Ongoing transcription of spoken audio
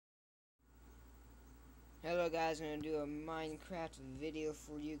Hello guys, I'm going to do a Minecraft video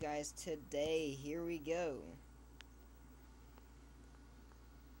for you guys today. Here we go.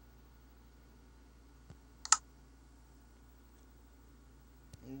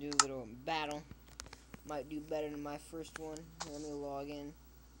 Do a little battle. Might do better than my first one. Let me log in.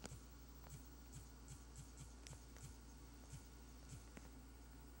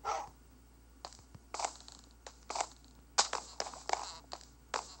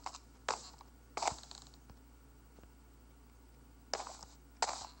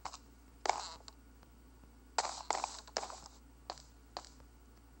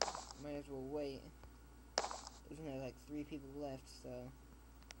 Might as well wait. There's only like 3 people left, so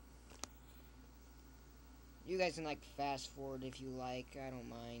you guys can like fast forward if you like. I don't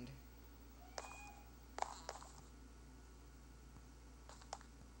mind.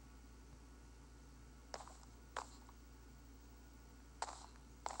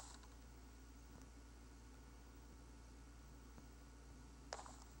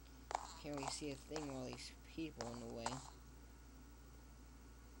 Can't really see a thing with all these people in the way.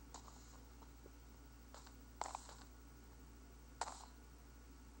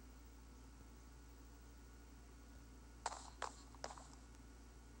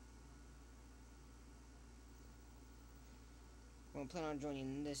 I'm planning on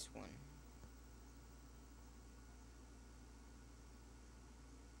joining this one.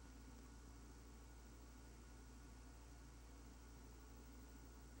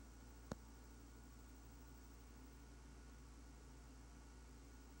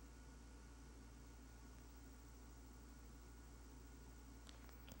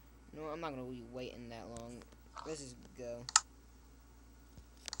 No, I'm not gonna be waiting that long. Let's just go.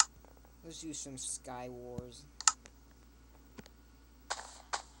 Let's do some Sky Wars.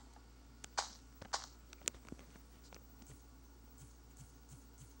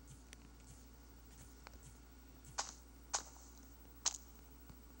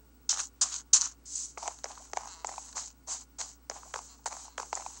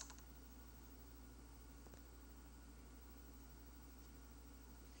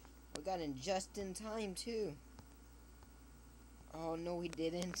 We got in just in time too. Oh no, we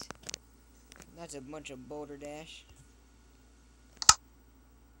didn't. That's a bunch of boulder dash.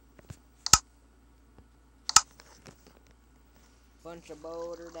 Bunch of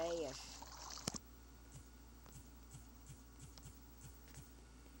boulder dash.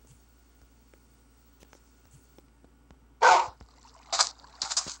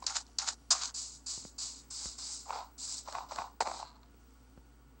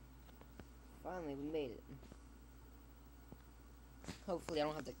 Finally, we made it. Hopefully, I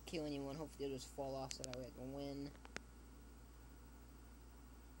don't have to kill anyone. Hopefully, it'll just fall off so that way I can win.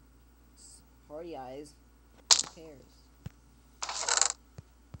 Hardy eyes. Who cares?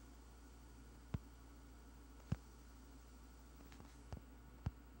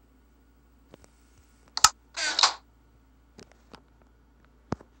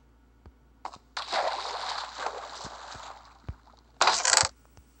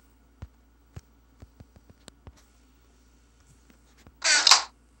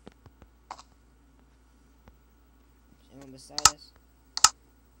 Anyone beside us?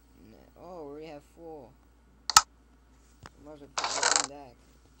 No. Oh, we already have 4. Might as well put that one back.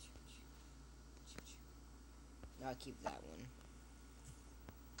 I'll keep that one.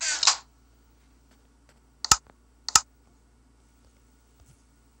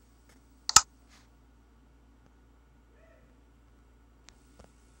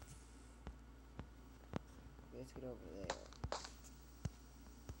 Let's get over there.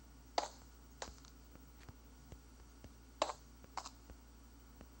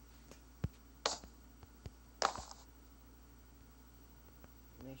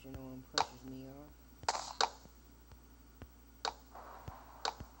 Make sure no one pushes me off.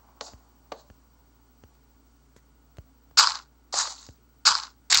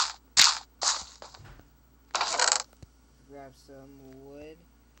 Grab some wood.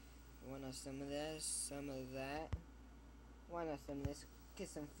 Why not some of this? Some of that. Why not some of this? Get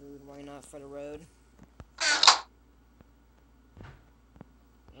some food. Why not for the road?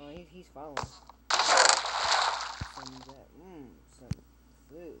 Oh, he's following. Some of that. Some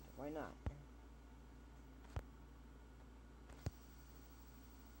food. Why not?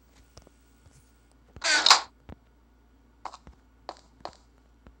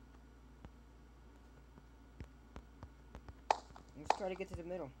 Let's try to get to the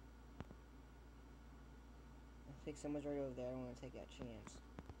middle. I think someone's right over there. I don't want to take that chance.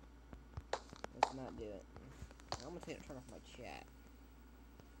 Let's not do it. I'm going to turn off my chat.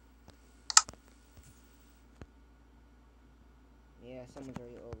 Yeah, someone's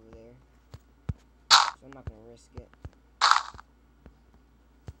already over there. so I'm not gonna risk it.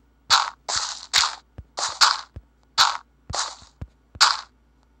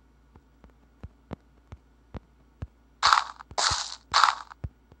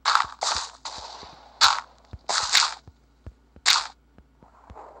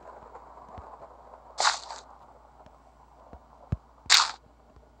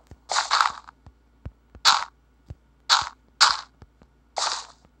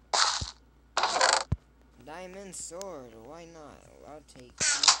 Diamond sword, why not? I'll take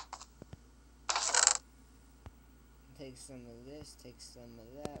some. Take some of this, take some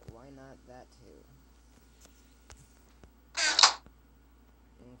of that, why not that too?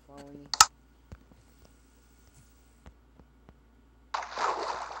 You wanna follow me?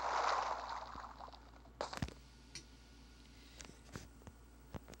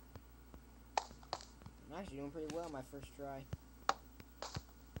 I'm actually doing pretty well my first try.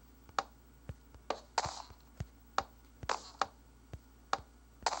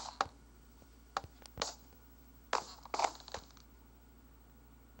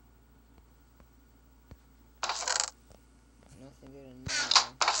 Nothing good in there.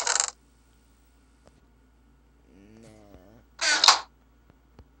 Nah.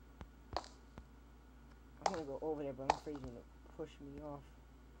 I'm gonna go over there, but I'm afraid he's gonna push me off.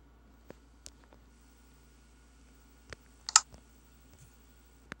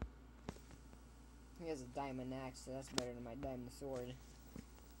 He has a diamond axe, so that's better than my diamond sword.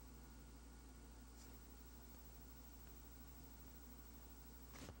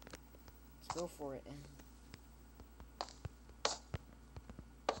 Let's go for it.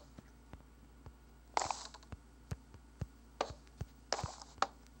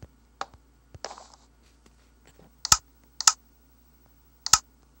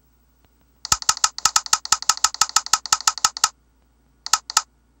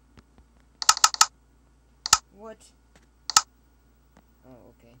 What?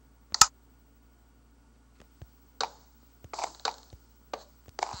 Oh, okay.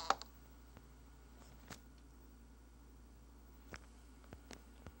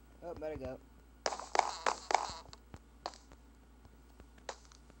 Oh, better go.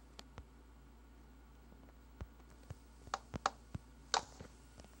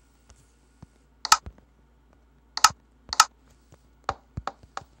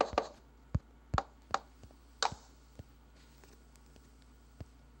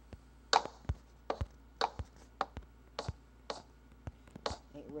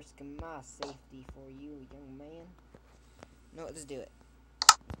 Ain't risking my safety for you, young man. No, let's do it.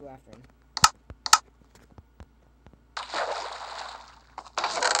 Let's go after him.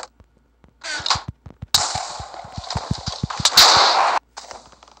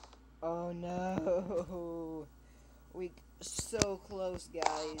 Oh no! We so close,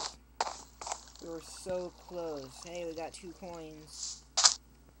 guys. We were so close. Hey, we got 2 coins.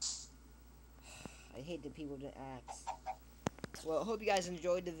 I hate the people with the axe. Well, I hope you guys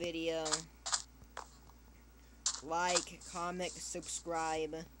enjoyed the video. Like, comment,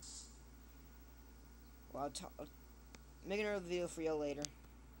 subscribe. Well, I'll make another video for you later.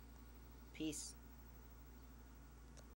 Peace.